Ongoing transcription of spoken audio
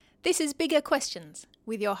This is Bigger Questions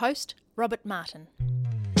with your host, Robert Martin.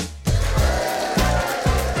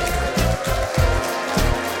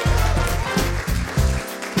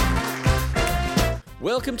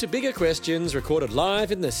 Welcome to Bigger Questions, recorded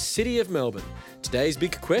live in the city of Melbourne. Today's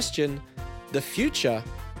big question, the future,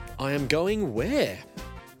 I am going where?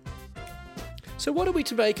 So what are we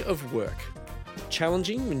to make of work?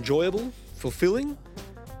 Challenging, enjoyable, fulfilling,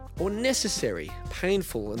 or necessary,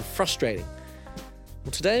 painful and frustrating?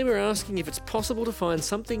 Well, today we're asking if it's possible to find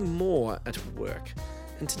something more at work.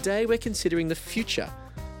 And today we're considering the future.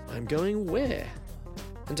 I'm going where?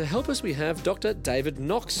 And to help us, we have Dr. David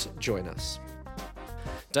Knox join us.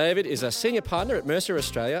 David is a senior partner at Mercer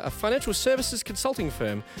Australia, a financial services consulting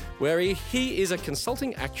firm where he is a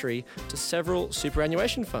consulting actuary to several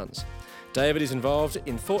superannuation funds. David is involved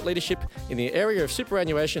in thought leadership in the area of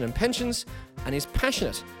superannuation and pensions and is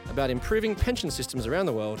passionate about improving pension systems around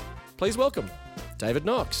the world. Please welcome David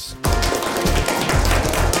Knox.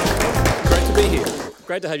 Great to be here.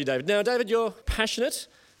 Great to have you, David. Now, David, you're passionate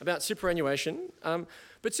about superannuation,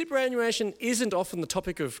 but superannuation isn't often the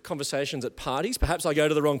topic of conversations at parties. Perhaps I go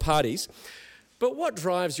to the wrong parties. But what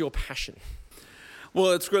drives your passion?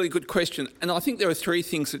 Well, it's a really good question. And I think there are three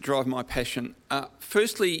things that drive my passion.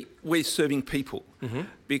 Firstly, we're serving people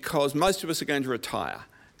because most of us are going to retire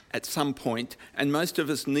at some point, and most of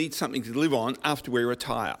us need something to live on after we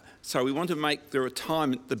retire. So we want to make the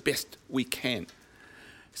retirement the best we can.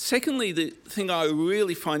 Secondly, the thing I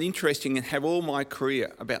really find interesting and have all my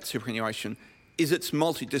career about superannuation is it's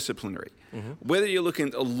multidisciplinary. Whether you're looking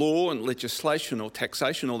at law and legislation or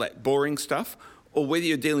taxation, all that boring stuff, or whether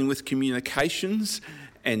you're dealing with communications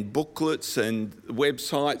and booklets and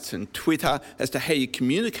websites and Twitter as to how you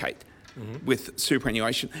communicate with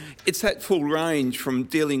superannuation, it's that full range from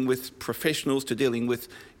dealing with professionals to dealing with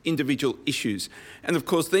individual issues. And of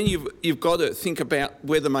course, then you've got to think about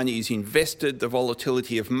where the money is invested, the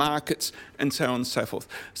volatility of markets, and so on and so forth.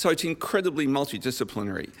 So it's incredibly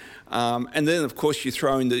multidisciplinary. And then, of course, you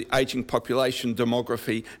throw in the ageing population,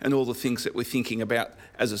 demography, and all the things that we're thinking about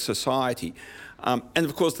as a society. And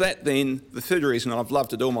of course, that then, the third reason I've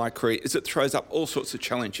loved it all my career is it throws up all sorts of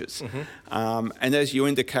challenges. And as you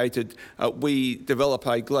indicated, we develop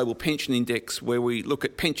a global pension index where we look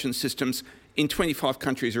at pension systems in 25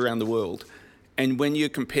 countries around the world. And when you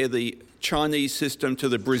compare the Chinese system to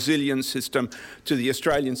the Brazilian system to the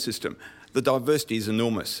Australian system, the diversity is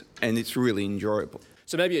enormous and it's really enjoyable.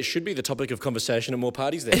 So maybe it should be the topic of conversation at more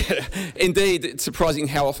parties then. Indeed, it's surprising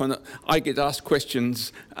how often I get asked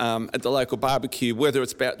questions at the local barbecue, whether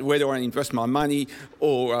it's about where do I invest my money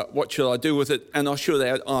or what should I do with it, and I assure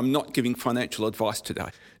that I'm not giving financial advice today.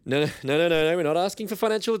 No, we're not asking for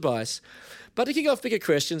financial advice. But to kick off bigger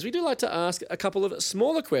questions, we do like to ask a couple of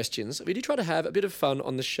smaller questions. We do try to have a bit of fun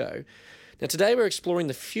on the show. Now, today we're exploring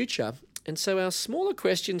the future, and so our smaller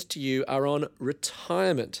questions to you are on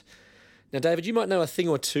retirement. Now, David, you might know a thing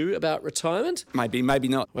or two about retirement. Maybe, maybe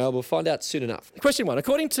not. Well, we'll find out soon enough. Question 1.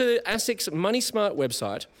 According to ASIC's MoneySmart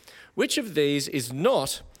website, which of these is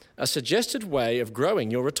not a suggested way of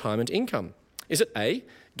growing your retirement income? Is it A,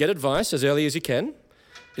 get advice as early as you can?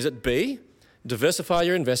 Is it B, diversify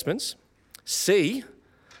your investments? C,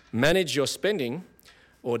 manage your spending?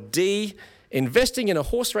 Or D, investing in a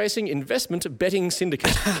horse racing investment betting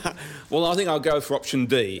syndicate? Well, I think I'll go for option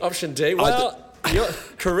D. Option D? Well, you're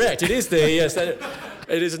correct. It is D, yes. It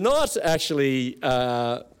is not actually...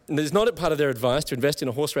 There's not a part of their advice to invest in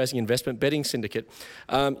a horse racing investment betting syndicate.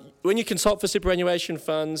 When you consult for superannuation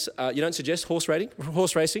funds, you don't suggest horse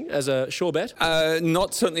racing as a sure bet?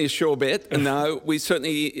 Not certainly a sure bet, no. We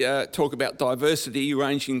certainly talk about diversity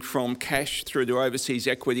ranging from cash through to overseas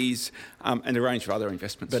equities and a range of other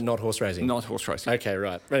investments. But not horse racing? Not horse racing. Okay,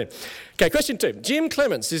 right. Ready. Okay, question 2. Jim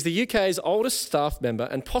Clements is the UK's oldest staff member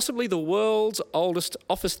and possibly the world's oldest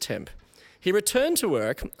office temp. He returned to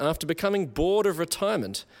work after becoming bored of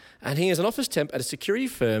retirement, and he is an office temp at a security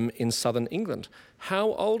firm in southern England.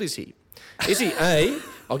 How old is he? Is he A,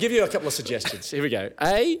 I'll give you a couple of suggestions. Here we go.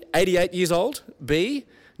 A, 88 years old. B,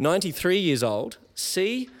 93 years old.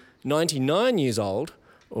 C, 99 years old.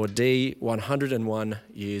 Or D, 101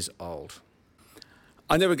 years old.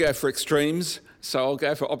 I never go for extremes, so I'll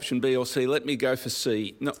go for option B or C. Let me go for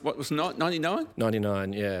C. What was 99?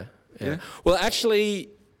 99, yeah. Well, actually...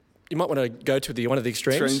 You might want to go to one of the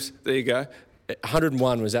extremes. There you go.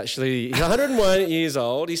 101 was actually... He's 101 years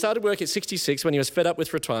old. He started work at 66 when he was fed up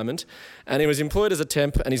with retirement, and he was employed as a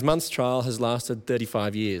temp, and his month's trial has lasted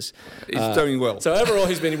 35 years. He's doing well. So overall,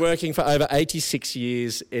 he's been working for over 86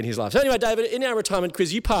 years in his life. So anyway, David, in our retirement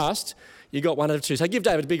quiz, you passed. You got 1 out of 2. So give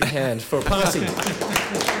David a big hand for passing.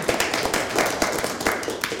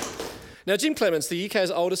 Now, Jim Clements, the UK's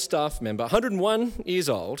oldest staff member, 101 years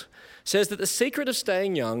old, says that the secret of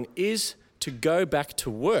staying young is to go back to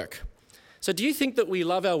work. So do you think that we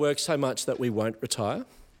love our work so much that we won't retire?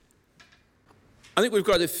 I think we've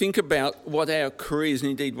got to think about what our careers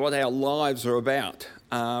and indeed what our lives are about.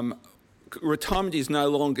 Retirement is no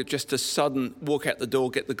longer just a sudden walk out the door,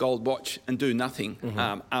 get the gold watch and do nothing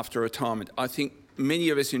after retirement. I think many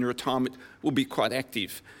of us in retirement will be quite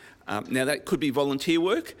active. Now that could be volunteer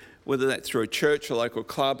work, whether that's through a church, a local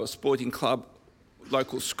club, a sporting club,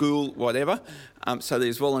 local school, whatever. So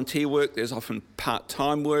there's volunteer work, there's often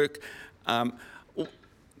part-time work.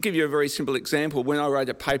 Give you a very simple example. When I wrote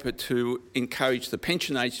a paper to encourage the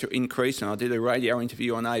pension age to increase, and I did a radio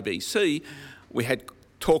interview on ABC, we had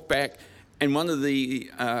talk back, and one of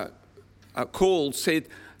the calls said,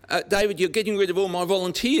 David, you're getting rid of all my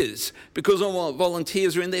volunteers because all my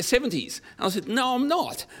volunteers are in their 70s. And I said, no, I'm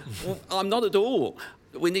not. Well, I'm not at all.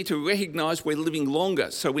 We need to recognise we're living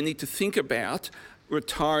longer, so we need to think about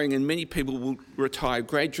retiring, and many people will retire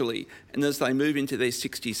gradually, and as they move into their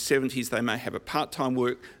 60s, 70s, they may have a part-time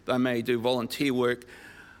work, they may do volunteer work.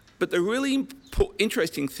 But the really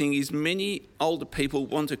interesting thing is many older people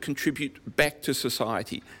want to contribute back to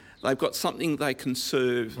society. They've got something they can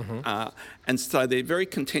serve, and so they're very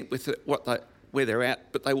content with where they're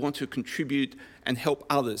at, but they want to contribute and help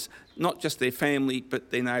others, not just their family, but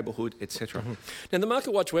their neighbourhood, etc. Now, the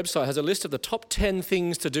Market Watch website has a list of the top 10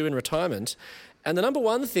 things to do in retirement, and the number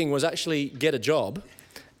one thing was actually get a job,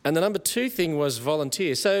 and the number two thing was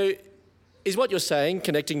volunteer. So is what you're saying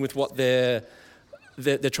connecting with what they're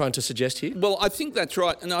trying to suggest here? Well, I think that's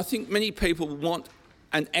right, and I think many people want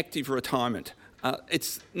an active retirement.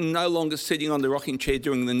 It's no longer sitting on the rocking chair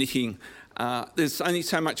doing the knitting. There's only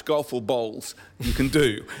so much golf or bowls you can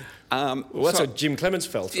do. Well, that's how Jim Clements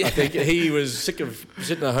felt. Yeah. I think he was sick of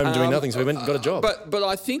sitting at home doing nothing, so he went and got a job. But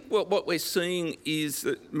I think what we're seeing is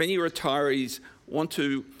that many retirees want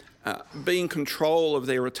to be in control of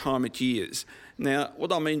their retirement years. Now,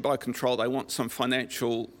 what I mean by control, they want some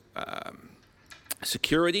financial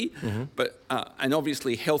security, but and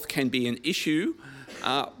obviously health can be an issue,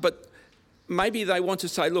 but maybe they want to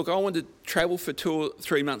say, look, I want to travel for 2 or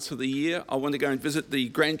 3 months of the year. I want to go and visit the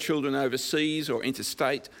grandchildren overseas or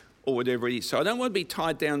interstate or whatever it is. So I don't want to be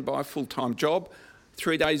tied down by a full-time job.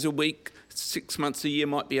 3 days a week, 6 months a year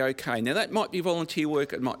might be okay. Now, that might be volunteer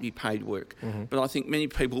work, it might be paid work. But I think many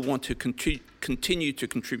people want to continue to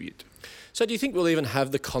contribute. So do you think we'll even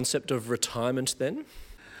have the concept of retirement then?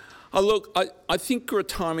 Oh, look, I think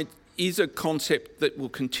retirement is a concept that will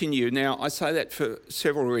continue. Now, I say that for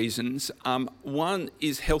several reasons. One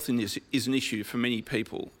is health is an issue for many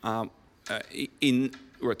people. In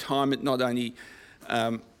retirement, not only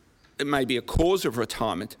it may be a cause of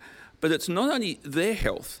retirement, but it's not only their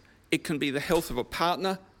health, it can be the health of a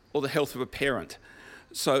partner or the health of a parent.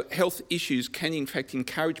 So health issues can in fact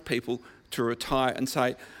encourage people to retire and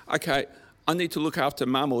say, okay, I need to look after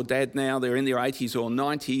mum or dad now, they're in their 80s or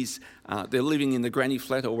 90s, they're living in the granny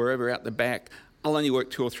flat or wherever out the back, I'll only work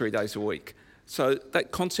 2 or 3 days a week. So that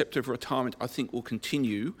concept of retirement I think will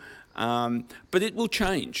continue, but it will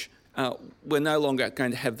change. We're no longer going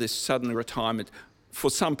to have this sudden retirement for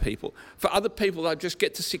some people. For other people, they'll just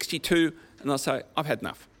get to 62 and they'll say, I've had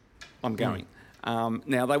enough, I'm going.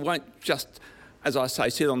 Now, they won't just, as I say,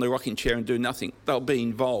 sit on the rocking chair and do nothing. They'll be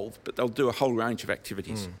involved, but they'll do a whole range of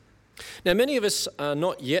activities. Now, many of us are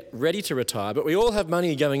not yet ready to retire, but we all have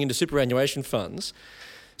money going into superannuation funds.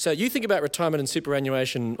 So you think about retirement and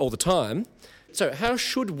superannuation all the time. So how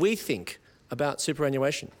should we think about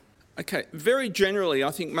superannuation? Okay, very generally, I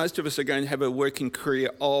think most of us are going to have a working career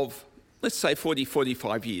of, let's say, 40,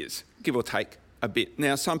 45 years, give or take a bit.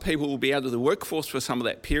 Now, some people will be out of the workforce for some of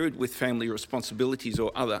that period with family responsibilities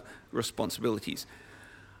or other responsibilities.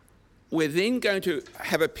 We're then going to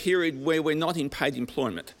have a period where we're not in paid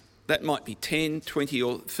employment. That might be 10, 20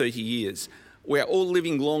 or 30 years. We're all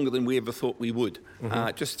living longer than we ever thought we would.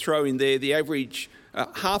 Just throw in there, the average,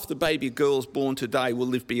 half the baby girls born today will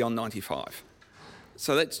live beyond 95.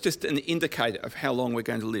 So that's just an indicator of how long we're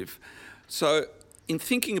going to live. So in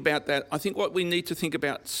thinking about that, I think what we need to think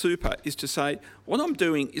about super is to say, what I'm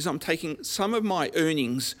doing is I'm taking some of my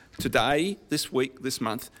earnings today, this week, this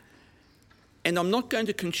month, and I'm not going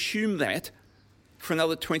to consume that for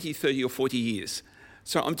another 20, 30 or 40 years.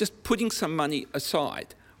 So I'm just putting some money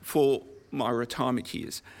aside for my retirement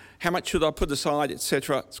years. How much should I put aside,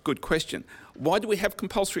 etc.? It's a good question. Why do we have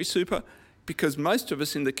compulsory super? Because most of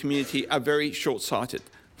us in the community are very short-sighted.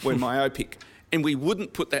 We're myopic. And we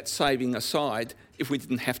wouldn't put that saving aside if we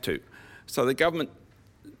didn't have to. So the government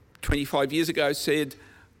 25 years ago said,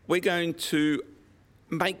 we're going to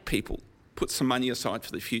make people put some money aside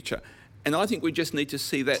for the future. And I think we just need to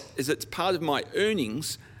see that as it's part of my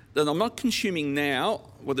earnings that I'm not consuming now,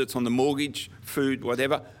 whether it's on the mortgage, food,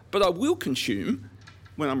 whatever, but I will consume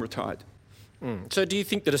when I'm retired. So do you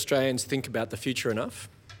think that Australians think about the future enough?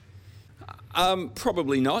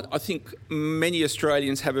 Probably not. I think many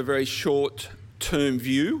Australians have a very short-term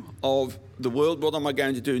view of the world. What am I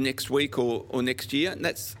going to do next week or next year? And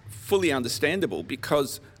that's fully understandable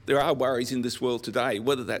because there are worries in this world today,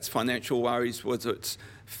 whether that's financial worries, whether it's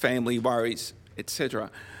family worries,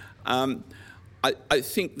 etc. I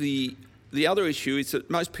think the other issue is that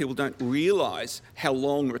most people don't realise how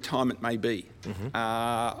long retirement may be.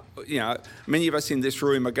 Many of us in this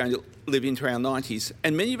room are going to live into our 90s,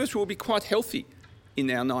 and many of us will be quite healthy in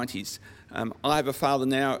our 90s. I have a father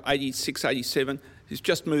now, 86, 87, who's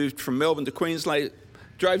just moved from Melbourne to Queensland,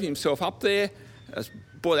 drove himself up there,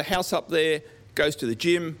 bought a house up there, goes to the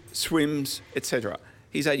gym, swims, etc.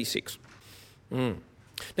 He's 86.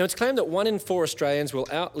 Now, it's claimed that 1 in 4 Australians will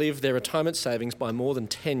outlive their retirement savings by more than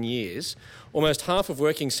 10 years. Almost half of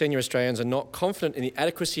working senior Australians are not confident in the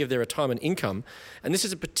adequacy of their retirement income, and this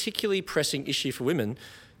is a particularly pressing issue for women.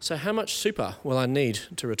 So how much super will I need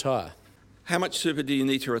to retire? How much super do you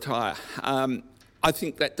need to retire? I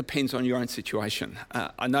think that depends on your own situation.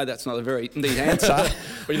 I know that's not a very neat answer. Well,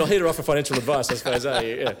 you're not here to offer financial advice, I suppose, are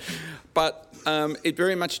you? Yeah. But it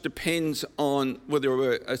very much depends on whether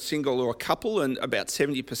we're a single or a couple, and about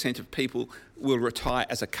 70% of people will retire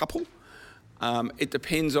as a couple. It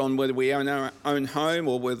depends on whether we own our own home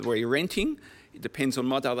or whether we're renting. It depends on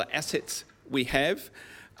what other assets we have.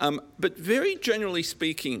 But very generally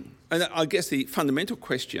speaking, and I guess the fundamental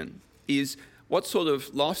question is, what sort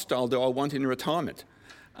of lifestyle do I want in retirement?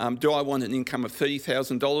 Do I want an income of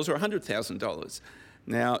 $30,000 or $100,000?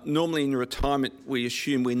 Now, normally in retirement, we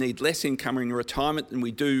assume we need less income in retirement than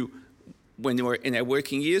we do when we're in our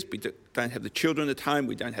working years. We don't have the children at home,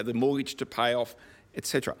 we don't have the mortgage to pay off,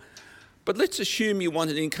 etc. But let's assume you want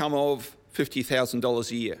an income of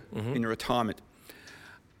 $50,000 a year in retirement.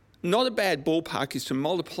 Not a bad ballpark is to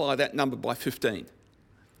multiply that number by 15.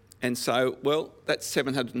 And so, well, that's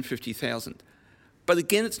 750,000. But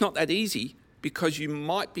again, it's not that easy because you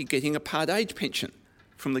might be getting a part age pension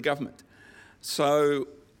from the government. So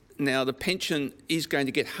now the pension is going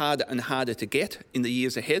to get harder and harder to get in the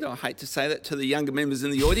years ahead. I hate to say that to the younger members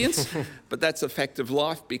in the audience, but that's a fact of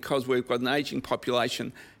life because we've got an ageing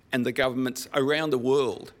population and the governments around the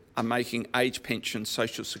world are making age pension,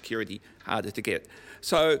 social security harder to get.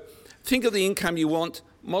 So think of the income you want,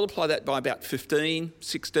 multiply that by about 15,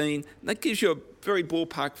 16, and that gives you a very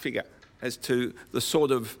ballpark figure as to the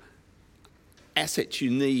sort of assets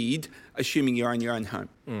you need, assuming you own your own home.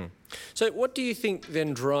 So what do you think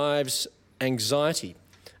then drives anxiety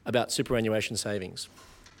about superannuation savings?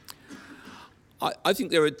 I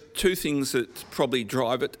think there are two things that probably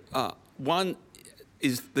drive it. One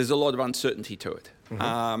is there's a lot of uncertainty to it.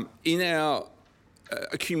 In our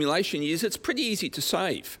accumulation years, it's pretty easy to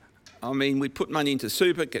save. I mean, we put money into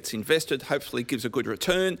super, it gets invested, hopefully gives a good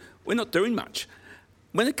return. We're not doing much.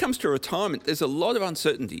 When it comes to retirement, there's a lot of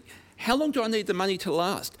uncertainty. How long do I need the money to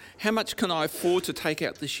last? How much can I afford to take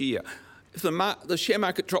out this year? If the share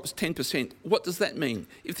market drops 10%, what does that mean?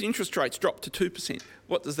 If the interest rates drop to 2%,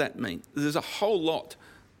 what does that mean? There's a whole lot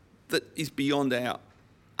that is beyond our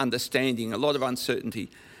understanding, a lot of uncertainty.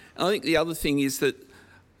 And I think the other thing is that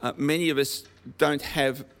many of us don't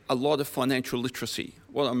have a lot of financial literacy.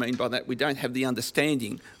 What I mean by that, we don't have the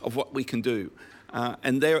understanding of what we can do.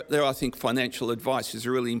 And there, I think financial advice is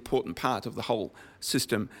a really important part of the whole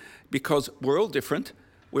system because we're all different.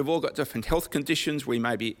 We've all got different health conditions. We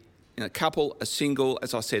may be in a couple, a single,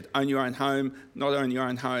 as I said, own your own home, not own your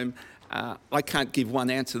own home. I can't give one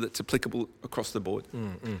answer that's applicable across the board.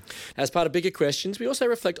 As part of Bigger Questions, we also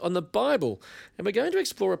reflect on the Bible, and we're going to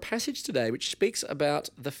explore a passage today which speaks about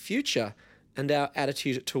the future and our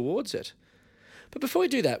attitude towards it. But before we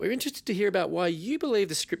do that, we're interested to hear about why you believe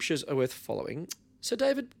the scriptures are worth following. So,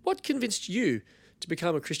 David, what convinced you to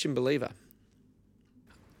become a Christian believer?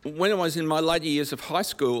 When I was in my later years of high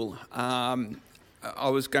school, I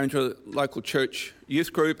was going to a local church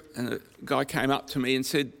youth group, and a guy came up to me and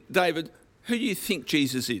said, "David, who do you think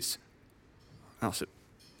Jesus is?" And I said,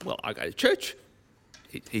 "Well, I go to church.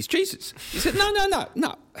 He's Jesus." He said,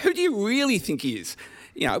 No. Who do you really think he is?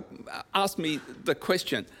 You know, asked me the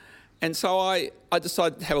question. And so I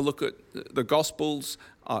decided to have a look at the Gospels.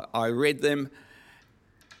 I read them.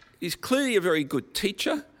 He's clearly a very good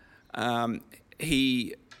teacher.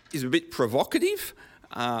 He is a bit provocative.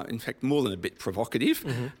 In fact, more than a bit provocative.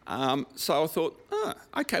 So I thought,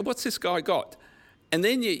 okay, what's this guy got? And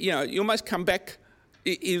then you almost come back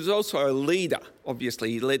He was also a leader, obviously.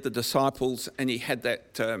 He led the disciples and he had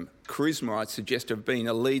that charisma, I'd suggest, of being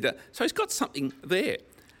a leader. So he's got something there.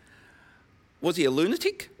 Was he a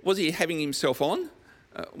lunatic? Was he having himself on?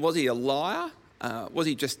 Was he a liar? Was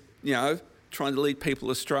he just, trying to lead people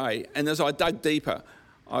astray? And as I dug deeper,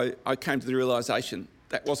 I came to the realisation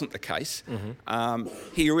that wasn't the case. Mm-hmm.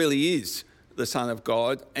 He really is the Son of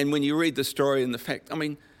God. And when you read the story and the fact,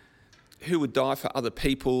 who would die for other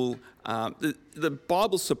people? The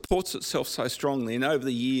Bible supports itself so strongly, and over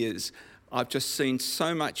the years I've just seen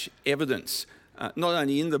so much evidence, not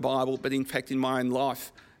only in the Bible but in fact in my own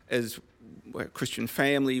life. As we're a Christian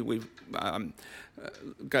family, we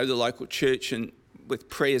go to the local church and with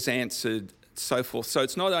prayers answered, so forth. So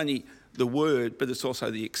it's not only the word but it's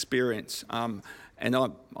also the experience, and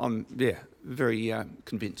I'm very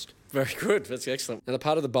convinced. Very good. That's excellent. Now, the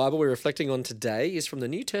part of the Bible we're reflecting on today is from the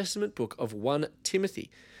New Testament book of 1 Timothy.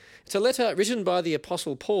 It's a letter written by the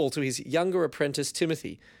Apostle Paul to his younger apprentice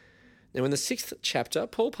Timothy. Now, in the 6th chapter,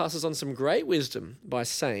 Paul passes on some great wisdom by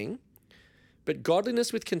saying, "But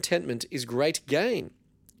godliness with contentment is great gain,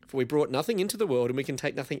 for we brought nothing into the world and we can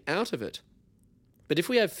take nothing out of it. But if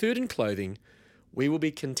we have food and clothing, we will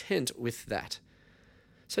be content with that."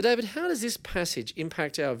 So, David, how does this passage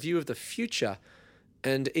impact our view of the future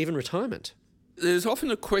and even retirement? There's often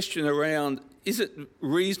a question around, is it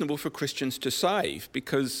reasonable for Christians to save?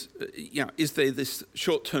 Because, is there this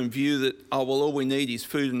short-term view that, all we need is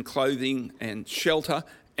food and clothing and shelter,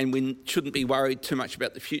 and we shouldn't be worried too much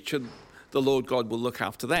about the future? The Lord God will look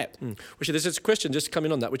after that. Well, there's this question just come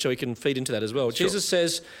in on that, which we can feed into that as well. Sure. Jesus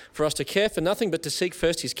says for us to care for nothing but to seek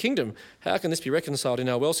first his kingdom. How can this be reconciled in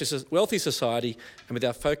our wealthy society and with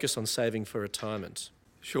our focus on saving for retirement?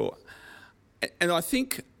 Sure. And I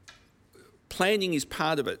think planning is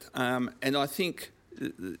part of it. And I think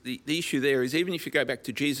the issue there is, even if you go back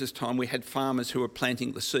to Jesus' time, we had farmers who were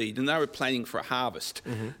planting the seed and they were planning for a harvest.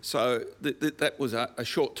 Mm-hmm. So that was a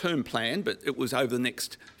short-term plan, but it was over the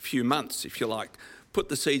next few months, if you like. Put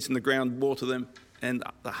the seeds in the ground, water them, and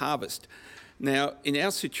the harvest. Now, in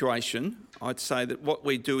our situation, I'd say that what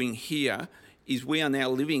we're doing here is we are now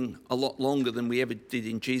living a lot longer than we ever did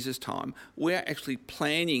in Jesus' time. We're actually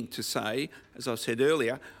planning to say, as I said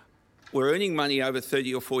earlier, we're earning money over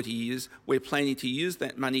 30 or 40 years. We're planning to use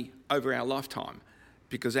that money over our lifetime,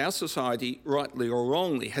 because our society, rightly or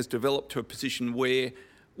wrongly, has developed to a position where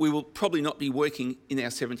we will probably not be working in our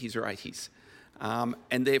 70s or 80s.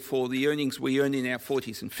 And therefore, the earnings we earn in our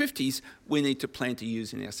 40s and 50s, we need to plan to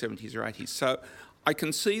use in our 70s or 80s. So I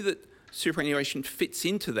can see that superannuation fits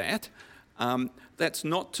into that. That's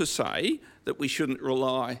not to say that we shouldn't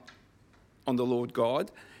rely on the Lord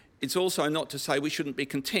God. It's also not to say we shouldn't be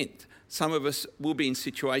content. Some of us will be in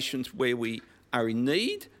situations where we are in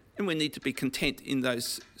need and we need to be content in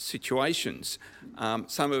those situations.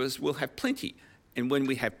 Some of us will have plenty. And when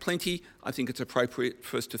we have plenty, I think it's appropriate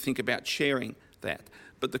for us to think about sharing that.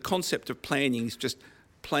 But the concept of planning is just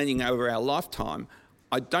planning over our lifetime.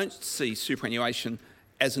 I don't see superannuation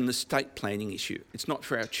as an estate planning issue. It's not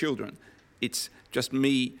for our children. It's just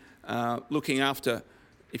me looking after,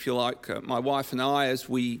 if you like, my wife and I as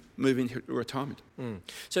we move into retirement.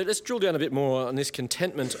 So let's drill down a bit more on this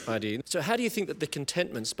contentment idea. So how do you think that the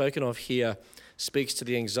contentment spoken of here speaks to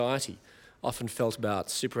the anxiety often felt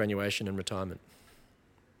about superannuation and retirement?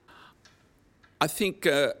 I think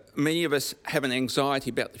many of us have an anxiety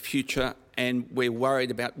about the future, and we're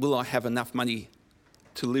worried about, will I have enough money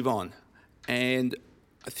to live on? And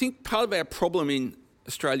I think part of our problem in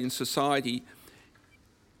Australian society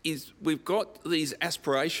is we've got these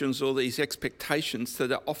aspirations or these expectations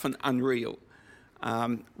that are often unreal.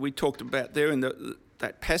 We talked about there in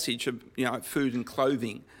that passage of food and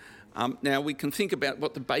clothing. Now we can think about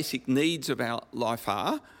what the basic needs of our life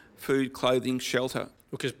are: food, clothing, shelter.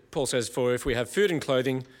 Because Paul says, for if we have food and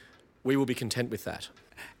clothing, we will be content with that.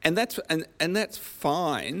 And that's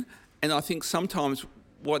fine. And I think sometimes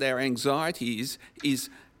what our anxiety is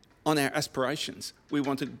on our aspirations. We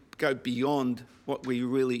want to go beyond what we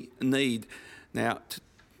really need. Now, to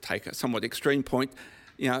take a somewhat extreme point,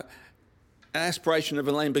 an aspiration of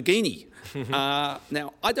a Lamborghini.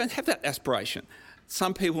 Now, I don't have that aspiration.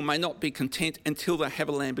 Some people may not be content until they have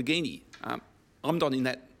a Lamborghini. I'm not in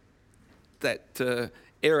that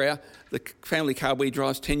area. The family car we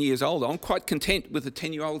drive is 10 years old. I'm quite content with a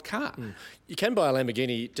 10-year-old car. You can buy a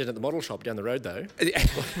Lamborghini at the model shop down the road, though. You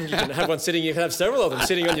can have one sitting. You can have several of them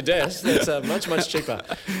sitting on your desk. That's much, much cheaper.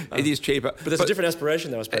 It is cheaper. But there's a different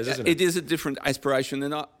aspiration, though, I suppose, isn't it? It is a different aspiration.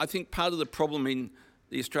 And I think part of the problem in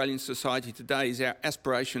the Australian society today is our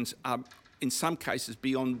aspirations are, in some cases,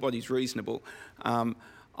 beyond what is reasonable. I'm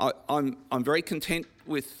very content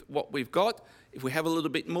with what we've got. If we have a little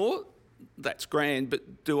bit more, that's grand,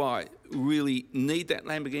 but do I really need that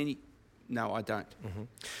Lamborghini? No, I don't. Mm-hmm.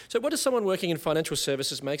 So what does someone working in financial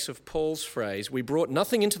services make of Paul's phrase, we brought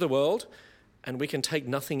nothing into the world and we can take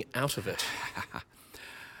nothing out of it?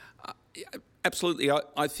 Absolutely.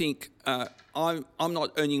 I think I'm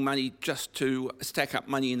not earning money just to stack up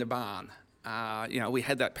money in the barn. We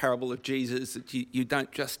had that parable of Jesus that you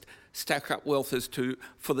don't just stack up wealth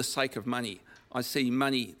for the sake of money. I see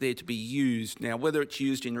money there to be used. Now, whether it's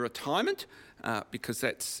used in retirement, because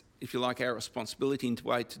that's, if you like, our responsibility in the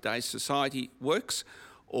way today's society works,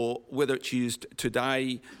 or whether it's used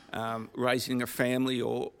today, raising a family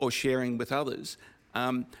or sharing with others.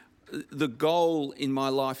 The goal in my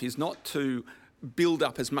life is not to build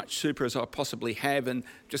up as much super as I possibly have and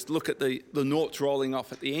just look at the noughts rolling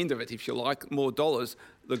off at the end of it, if you like, more dollars.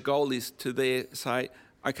 The goal is to say,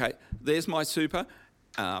 okay, there's my super,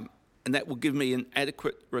 and that will give me an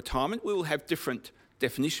adequate retirement. We will have different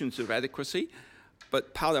definitions of adequacy,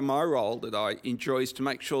 but part of my role that I enjoy is to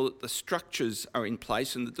make sure that the structures are in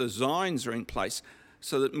place and the designs are in place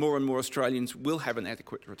so that more and more Australians will have an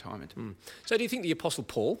adequate retirement. So do you think the Apostle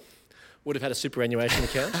Paul would have had a superannuation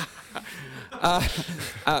account?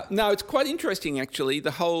 No, it's quite interesting actually,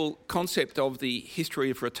 the whole concept of the history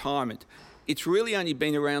of retirement. It's really only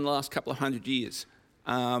been around the last couple of 100 years.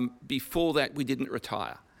 Before that, we didn't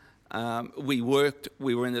retire. We worked,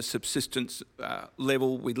 we were in a subsistence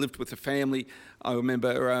level, we lived with a family. I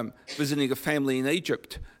remember visiting a family in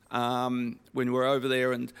Egypt when we were over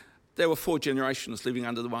there, and there were 4 generations living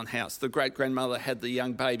under the one house. The great-grandmother had the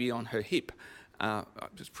young baby on her hip. It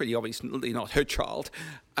was pretty obviously not her child.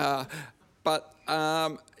 So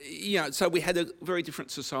we had a very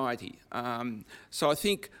different society. So I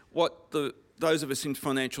think what those of us in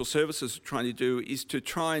financial services are trying to do is to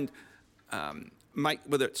try and make,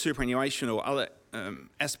 whether it's superannuation or other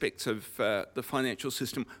aspects of the financial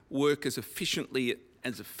system, work as efficiently,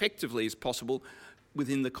 as effectively as possible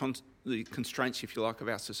within the constraints, if you like, of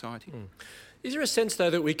our society. Is there a sense, though,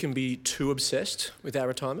 that we can be too obsessed with our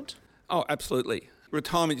retirement? Oh, absolutely.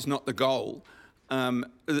 Retirement is not the goal.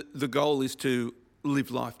 The goal is to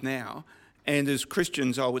live life now. And as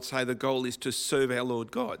Christians, I would say the goal is to serve our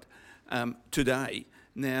Lord God today.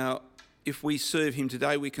 Now, if we serve him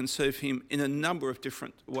today, we can serve him in a number of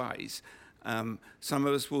different ways. Some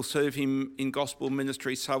of us will serve him in gospel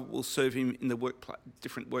ministry, some will serve him in the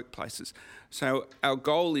different workplaces. So our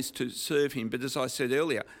goal is to serve him. But as I said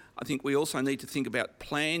earlier, I think we also need to think about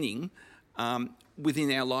planning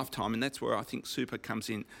within our lifetime, and that's where I think super comes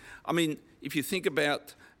in. I mean, if you think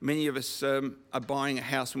about, many of us are buying a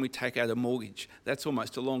house and we take out a mortgage. That's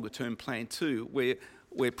almost a longer term plan too, where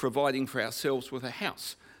we're providing for ourselves with a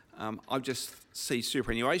house. I just see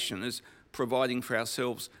superannuation as providing for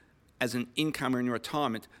ourselves as an income in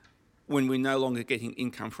retirement when we're no longer getting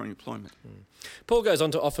income from employment. Paul goes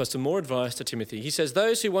on to offer some more advice to Timothy. He says,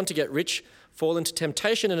 those who want to get rich fall into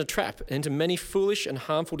temptation and a trap, and into many foolish and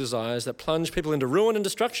harmful desires that plunge people into ruin and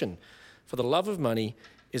destruction. For the love of money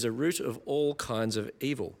is a root of all kinds of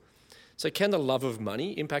evil. So can the love of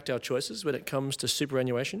money impact our choices when it comes to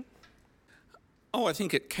superannuation? Oh, I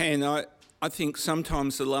think it can. I think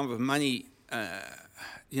sometimes the love of money,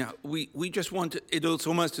 we just want to, it's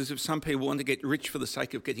almost as if some people want to get rich for the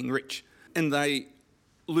sake of getting rich, and they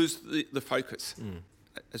lose the focus.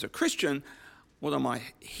 As a Christian, what am I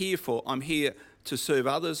here for? I'm here to serve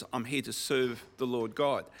others. I'm here to serve the Lord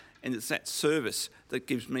God. And it's that service that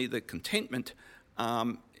gives me the contentment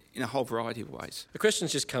in a whole variety of ways. The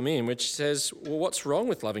question's just come in, which says, well, what's wrong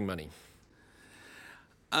with loving money?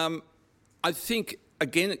 I think,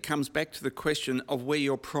 again, it comes back to the question of where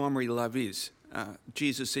your primary love is.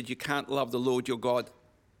 Jesus said you can't love the Lord your God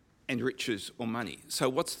and riches or money. So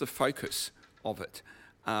what's the focus of it?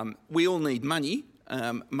 We all need money.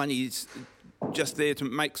 Money is just there to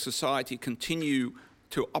make society continue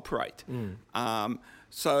to operate.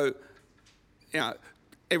 So,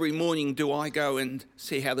 every morning do I go and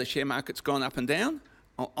see how the share market's gone up and down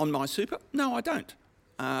on my super? No, I don't.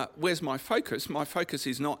 Where's my focus? My focus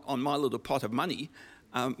is not on my little pot of money.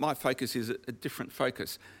 My focus is a different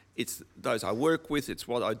focus. It's those I work with, it's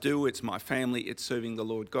what I do, it's my family, it's serving the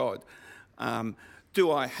Lord God.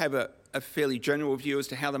 Do I have a fairly general view as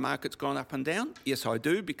to how the market's gone up and down? Yes, I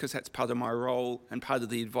do, because that's part of my role and part of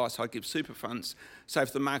the advice I give super funds. So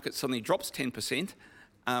if the market suddenly drops 10%,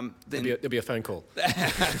 then there'll be a phone call.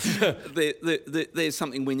 There's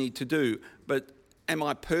something we need to do. But am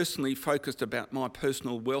I personally focused about my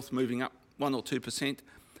personal wealth moving up 1 or 2%?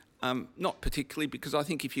 Not particularly, because I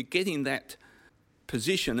think if you get in that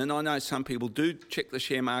position, and I know some people do check the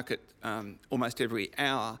share market almost every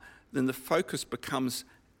hour, then the focus becomes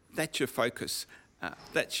that's your focus,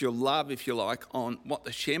 that's your love, if you like, on what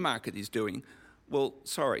the share market is doing, well,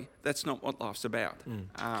 sorry, that's not what life's about.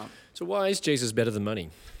 So why is Jesus better than money?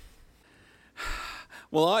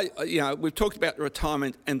 Well, we've talked about the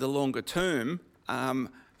retirement and the longer term.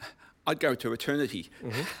 I'd go to eternity.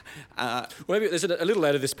 Well, maybe there's a little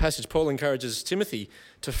out of this passage. Paul encourages Timothy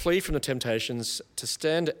to flee from the temptations, to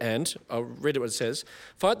stand and, I'll read it what it says,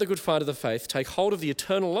 fight the good fight of the faith, take hold of the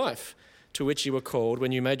eternal life to which you were called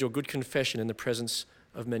when you made your good confession in the presence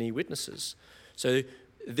of many witnesses. So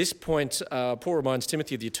this point, Paul reminds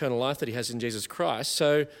Timothy of the eternal life that he has in Jesus Christ.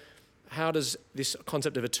 So how does this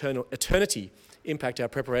concept of eternity impact our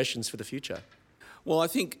preparations for the future? Well, I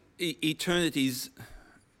think eternity's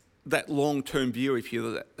that long-term view, if you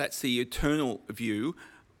will, that's the eternal view.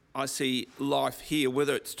 I see life here,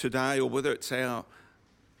 whether it's today or whether it's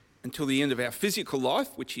until the end of our physical life,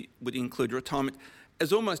 which would include retirement,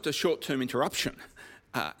 as almost a short-term interruption.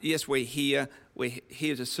 Yes, we're here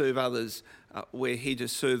to serve others, we're here to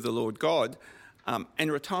serve the Lord God,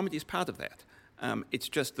 and retirement is part of that. It's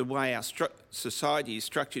just the way our society is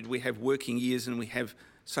structured. We have working years and we have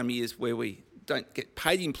some years where we don't get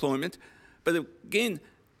paid employment. But again,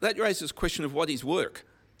 that raises the question of what is work.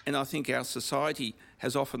 And I think our society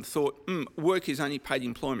has often thought, work is only paid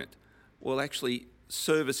employment. Well, actually,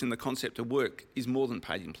 service in the concept of work is more than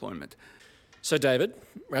paid employment. So, David,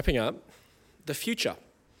 wrapping up, the future.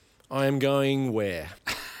 I am going where?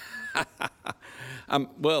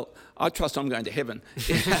 Well, I trust I'm going to heaven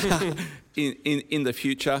in the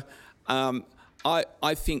future. I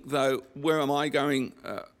think, though, where am I going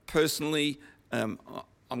personally? I'm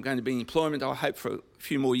going to be in employment, I hope, for a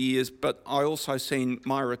few more years, but I also see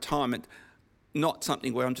my retirement not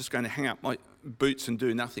something where I'm just going to hang up my boots and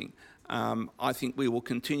do nothing. I think we will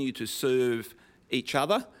continue to serve each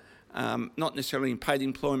other, not necessarily in paid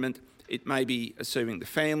employment. It may be serving the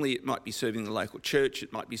family, it might be serving the local church,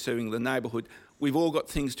 it might be serving the neighbourhood. We've all got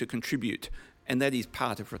things to contribute, and that is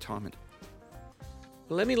part of retirement.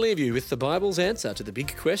 Well, let me leave you with the Bible's answer to the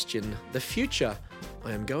big question, the future.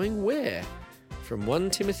 I am going where? From 1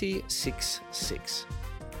 Timothy 6:6.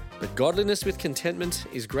 But godliness with contentment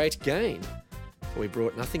is great gain, for we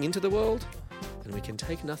brought nothing into the world, and we can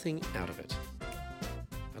take nothing out of it.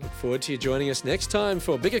 I look forward to you joining us next time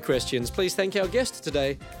for bigger questions. Please thank our guest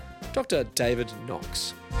today, Dr. David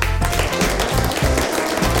Knox.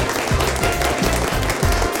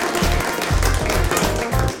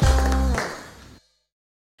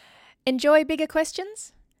 Enjoy bigger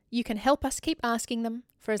questions? You can help us keep asking them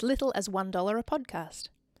for as little as $1 a podcast.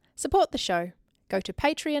 Support the show. Go to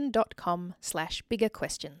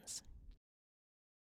patreon.com/biggerquestions.